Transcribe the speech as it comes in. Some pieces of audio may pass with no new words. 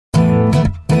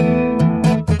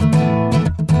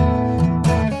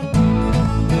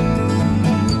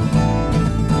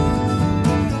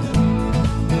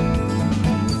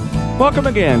Welcome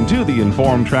again to the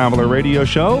Informed Traveler Radio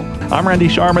Show. I'm Randy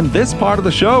Sharman. This part of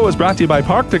the show is brought to you by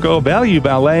Park to Go Value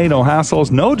Ballet. No hassles,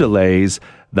 no delays.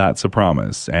 That's a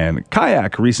promise. And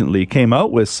KAYAK recently came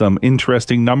out with some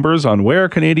interesting numbers on where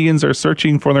Canadians are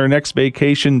searching for their next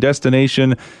vacation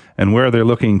destination and where they're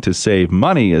looking to save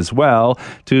money as well.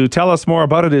 To tell us more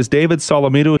about it is David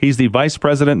Solomito. He's the Vice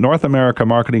President, North America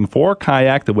Marketing for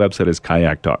KAYAK. The website is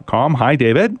kayak.com. Hi,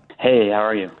 David. Hey, how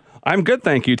are you? I'm good,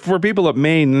 thank you. For people that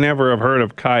may never have heard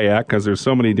of KAYAK, because there's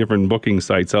so many different booking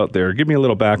sites out there, give me a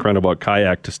little background about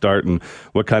KAYAK to start and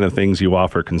what kind of things you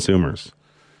offer consumers.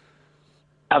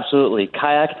 Absolutely.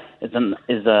 KAYAK is an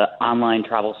online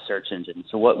travel search engine.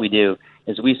 So what we do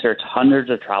is we search hundreds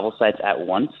of travel sites at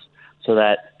once so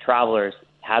that travelers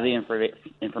have the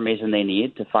information they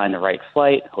need to find the right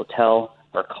flight, hotel,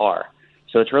 or car.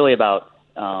 So it's really about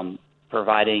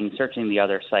searching the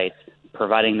other sites,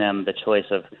 providing them the choice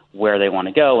of where they want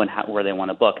to go and where they want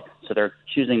to book. So they're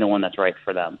choosing the one that's right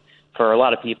for them. For a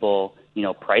lot of people,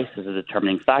 price is a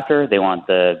determining factor. They want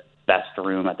the best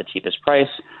room at the cheapest price.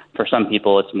 For some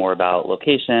people, it's more about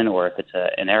location, or if it's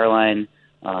an airline,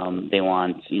 they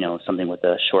want, something with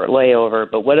a short layover.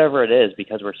 But whatever it is,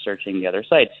 because we're searching the other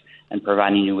sites and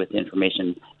providing you with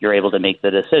information, you're able to make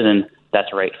the decision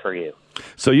that's right for you.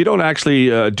 So you don't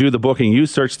actually do the booking. You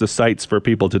search the sites for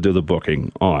people to do the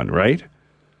booking on, right?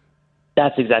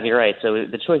 That's exactly right. So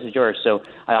the choice is yours. So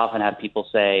I often have people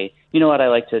say, you know what, I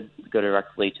like to go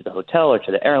directly to the hotel or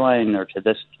to the airline or to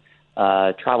this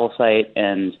travel site,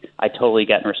 and I totally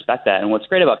get and respect that. And what's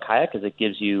great about KAYAK is it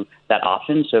gives you that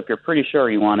option. So if you're pretty sure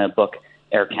you want to book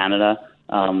Air Canada,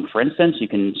 for instance, you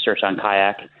can search on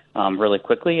KAYAK really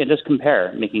quickly and just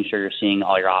compare, making sure you're seeing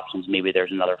all your options. Maybe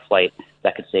there's another flight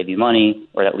that could save you money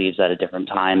or that leaves at a different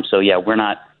time. So yeah, we're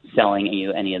not selling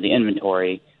you any of the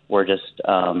inventory. We're just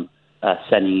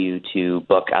sending you to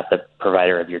book at the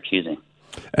provider of your choosing.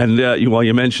 And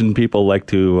you mentioned people like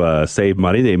to save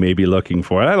money. They may be looking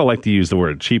for, I don't like to use the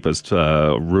word cheapest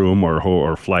room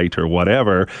or flight or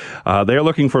whatever. They're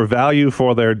looking for value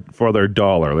for their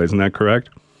dollar. Isn't that correct?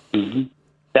 Mm-hmm.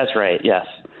 That's right. Yes.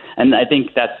 And I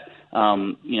think that's,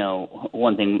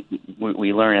 one thing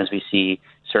we learn as we see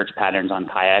search patterns on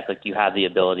KAYAK. Like, you have the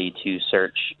ability to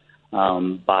search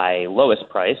by lowest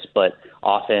price, but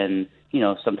often,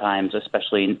 sometimes,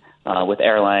 especially with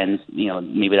airlines,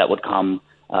 maybe that would come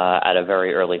at a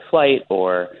very early flight,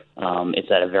 or it's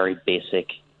at a very basic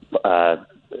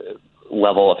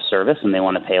level of service, and they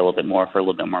want to pay a little bit more for a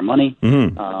little bit more money.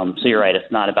 Mm-hmm. So you're right;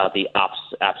 it's not about the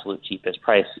absolute cheapest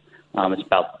price. It's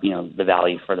about the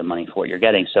value for the money for what you're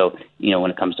getting. So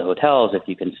when it comes to hotels, if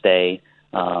you can stay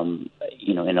in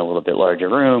a little bit larger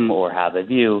room or have a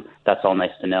view, that's all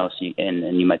nice to know. So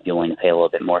and you might be willing to pay a little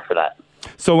bit more for that.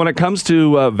 So when it comes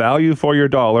to value for your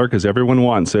dollar, because everyone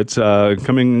wants it,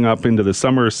 coming up into the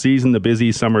summer season, the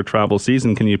busy summer travel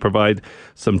season, can you provide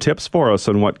some tips for us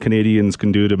on what Canadians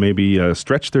can do to maybe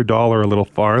stretch their dollar a little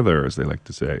farther, as they like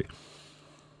to say?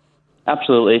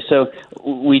 Absolutely. So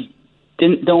we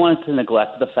don't want to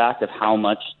neglect the fact of how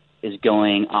much is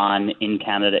going on in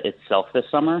Canada itself this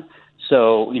summer.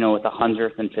 So, with the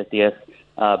 150th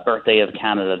birthday of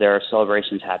Canada, there are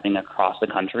celebrations happening across the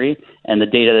country. And the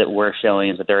data that we're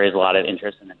showing is that there is a lot of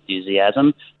interest and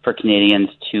enthusiasm for Canadians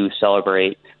to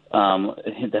celebrate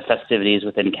the festivities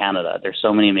within Canada. There's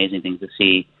so many amazing things to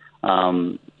see,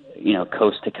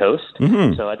 coast to coast.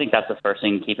 Mm-hmm. So I think that's the first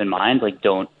thing to keep in mind. Like,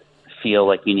 don't feel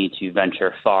like you need to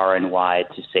venture far and wide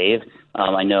to save.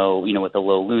 I know, with the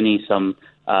low loonie, some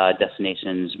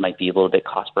destinations might be a little bit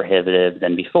cost prohibitive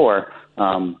than before,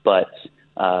 but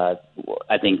I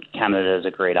think Canada is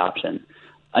a great option.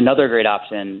 Another great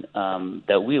option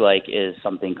that we like is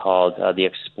something called the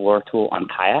Explore tool on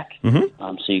KAYAK.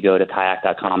 Mm-hmm. So you go to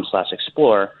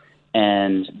kayak.com/explore,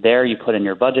 and there you put in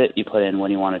your budget, you put in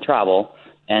when you want to travel,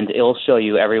 and it'll show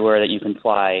you everywhere that you can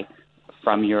fly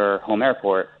from your home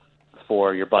airport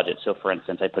for your budget. So, for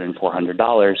instance, I put in $400,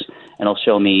 and it'll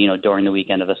show me, during the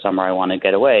weekend of the summer I want to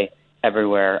get away,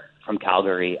 everywhere from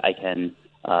Calgary I can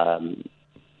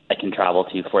travel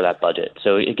to for that budget.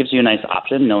 So it gives you a nice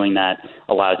option, knowing that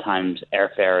a lot of times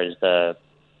airfare is the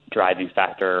driving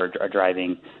factor or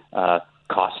driving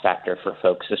cost factor for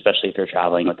folks, especially if you're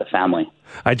traveling with a family.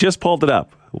 I just pulled it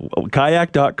up.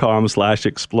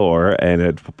 kayak.com/explore, and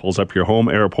it pulls up your home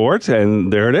airport,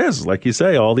 and there it is. Like you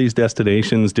say, all these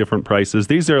destinations, different prices.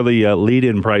 These are the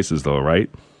lead-in prices, though, right?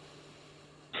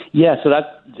 Yeah, so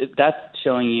that's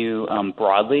showing you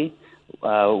broadly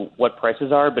what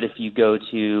prices are, but if you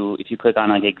click on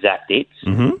like exact dates,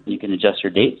 mm-hmm. you can adjust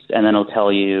your dates, and then it'll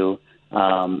tell you,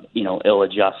 it'll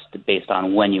adjust based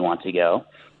on when you want to go.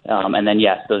 And then,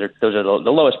 yes, those are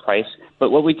the lowest price. But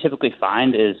what we typically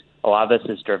find is a lot of this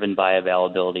is driven by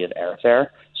availability of airfare.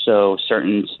 So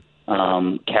certain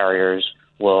carriers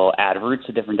will add routes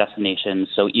to different destinations.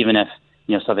 So even if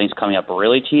something's coming up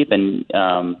really cheap and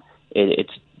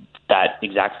it's that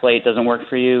exact flight doesn't work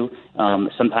for you,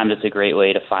 sometimes it's a great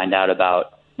way to find out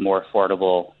about more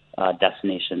affordable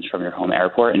destinations from your home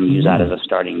airport and use that as a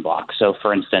starting block. So,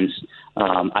 for instance,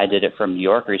 I did it from New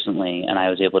York recently, and I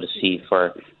was able to see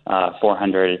for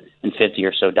 $450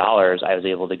 or so, I was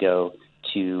able to go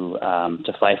to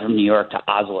fly from New York to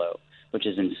Oslo, which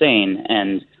is insane.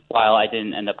 And while I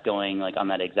didn't end up going like on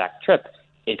that exact trip,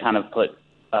 it kind of put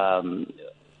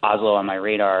Oslo on my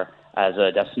radar as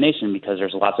a destination because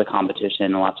there's lots of competition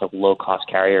and lots of low-cost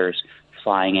carriers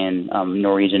flying in,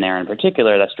 Norwegian Air in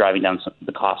particular, that's driving down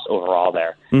the cost overall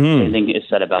there. Mm-hmm. I think it's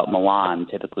said about Milan,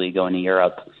 typically going to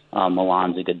Europe,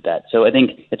 Milan's a good bet. So I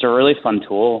think it's a really fun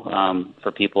tool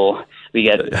for people. We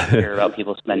hear about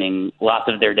people spending lots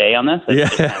of their day on this.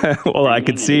 Yeah, well, I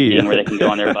could see. Where they can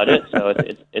go on their budget. So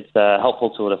it's a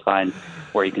helpful tool to find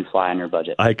where you can fly on your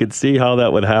budget. I could see how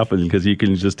that would happen because you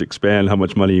can just expand how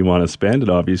much money you want to spend,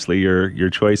 and obviously your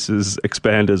choices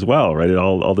expand as well, right? It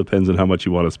all depends on how much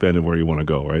you want to spend and where you want to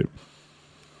go, right?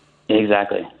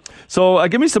 Exactly. So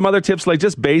give me some other tips, like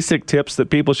just basic tips that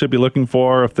people should be looking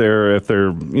for if they're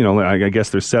I guess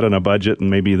they're set on a budget and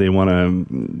maybe they want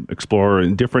to explore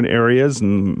in different areas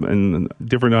and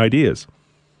different ideas.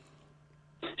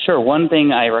 Sure. One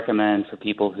thing I recommend for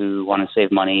people who want to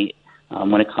save money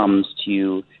when it comes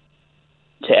to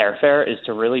airfare is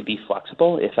to really be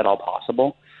flexible, if at all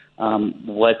possible.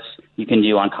 What you can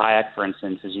do on Kayak, for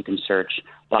instance, is you can search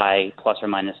by plus or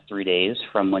minus 3 days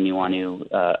from when you want to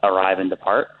arrive and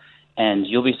depart. And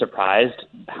you'll be surprised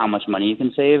how much money you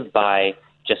can save by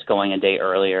just going a day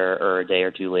earlier or a day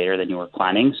or two later than you were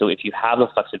planning. So if you have the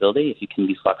flexibility, if you can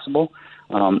be flexible,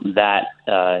 that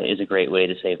is a great way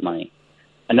to save money.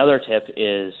 Another tip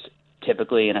is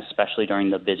typically, and especially during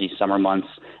the busy summer months,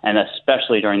 and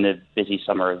especially during the busy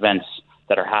summer events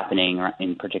that are happening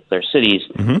in particular cities,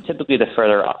 typically the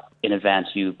further up in advance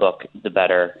you book, the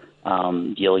better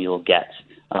deal you'll get.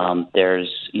 There's,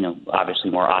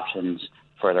 obviously more options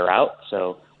further out.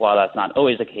 So while that's not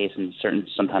always the case, and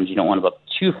sometimes you don't want to book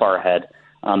too far ahead,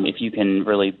 if you can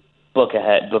really book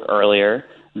earlier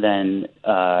than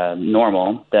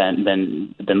normal,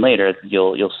 then later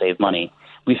you'll save money.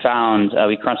 We found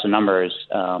we crunched the numbers,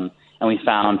 and we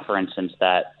found, for instance,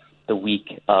 that the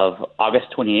week of August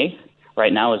 28th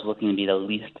right now is looking to be the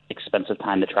least expensive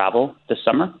time to travel this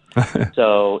summer.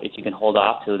 So if you can hold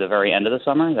off to the very end of the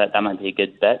summer, that might be a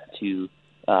good bet to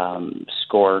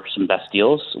score some best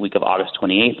deals week of August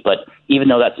 28th. But even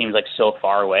though that seems like so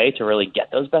far away to really get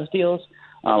those best deals,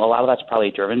 a lot of that's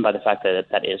probably driven by the fact that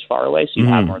that is far away, so you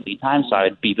have more lead time. So I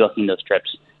would be booking those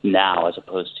trips now as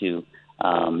opposed to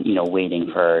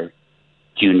waiting for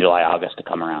June, July, August to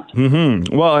come around.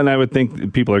 Mm-hmm. Well, and I would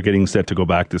think people are getting set to go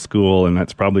back to school, and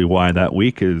that's probably why that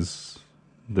week is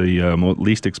the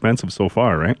least expensive so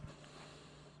far, right?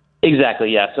 Exactly,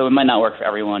 yeah. So it might not work for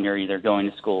everyone. You're either going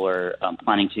to school or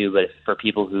planning to, but for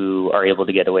people who are able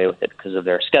to get away with it because of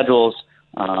their schedules,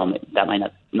 that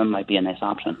might be a nice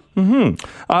option.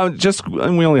 Mm-hmm.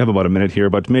 And we only have about a minute here,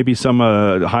 but maybe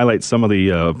highlight some of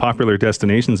the popular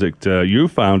destinations that you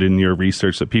found in your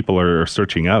research that people are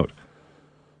searching out.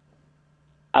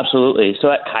 Absolutely.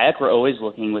 So at Kayak, we're always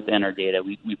looking within our data.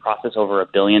 We process over 1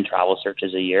 billion travel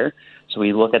searches a year. So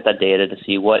we look at that data to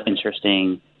see what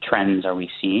interesting trends are we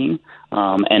seeing.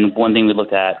 And one thing we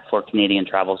looked at for Canadian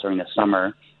travels during the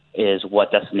summer is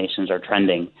what destinations are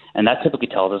trending. And that typically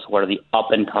tells us what are the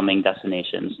up-and-coming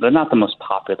destinations. They're not the most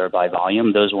popular by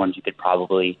volume. Those ones you could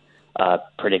probably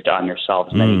predict on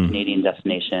yourselves. Many Canadian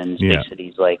destinations, big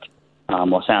cities like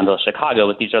Los Angeles, Chicago,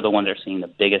 but these are the ones that are seeing the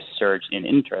biggest surge in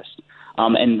interest.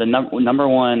 And the number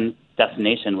one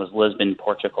destination was Lisbon,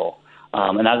 Portugal.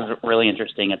 And that was really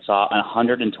interesting. It saw a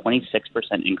 126%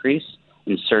 increase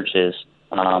in searches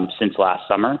since last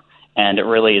summer, and it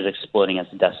really is exploding as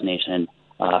a destination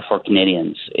for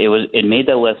Canadians. It made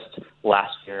the list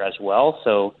last year as well,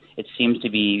 so it seems to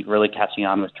be really catching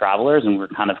on with travelers, and we're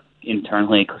kind of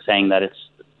internally saying that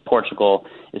Portugal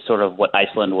is sort of what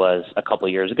Iceland was a couple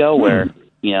of years ago, where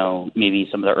maybe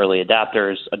some of the early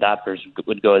adapters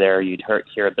would go there. You'd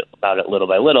hear a bit about it little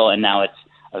by little, and now it's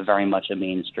very much a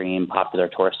mainstream, popular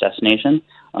tourist destination.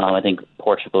 I think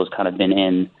Portugal has kind of been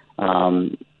in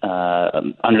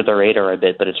under the radar a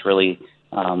bit, but it's really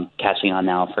catching on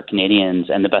now for Canadians.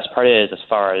 And the best part is, as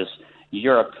far as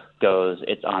Europe goes,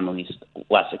 it's on the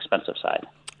less expensive side.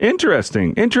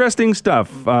 Interesting stuff.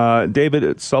 David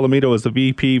Solomito is the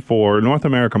VP for North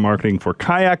America Marketing for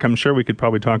KAYAK. I'm sure we could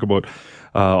probably talk about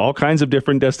all kinds of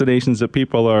different destinations that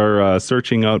people are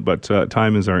searching out, but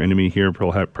time is our enemy here.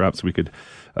 Perhaps we could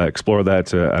explore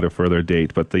that at a further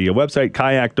date. But the website,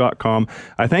 kayak.com.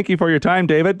 I thank you for your time,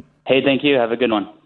 David. Hey, thank you. Have a good one.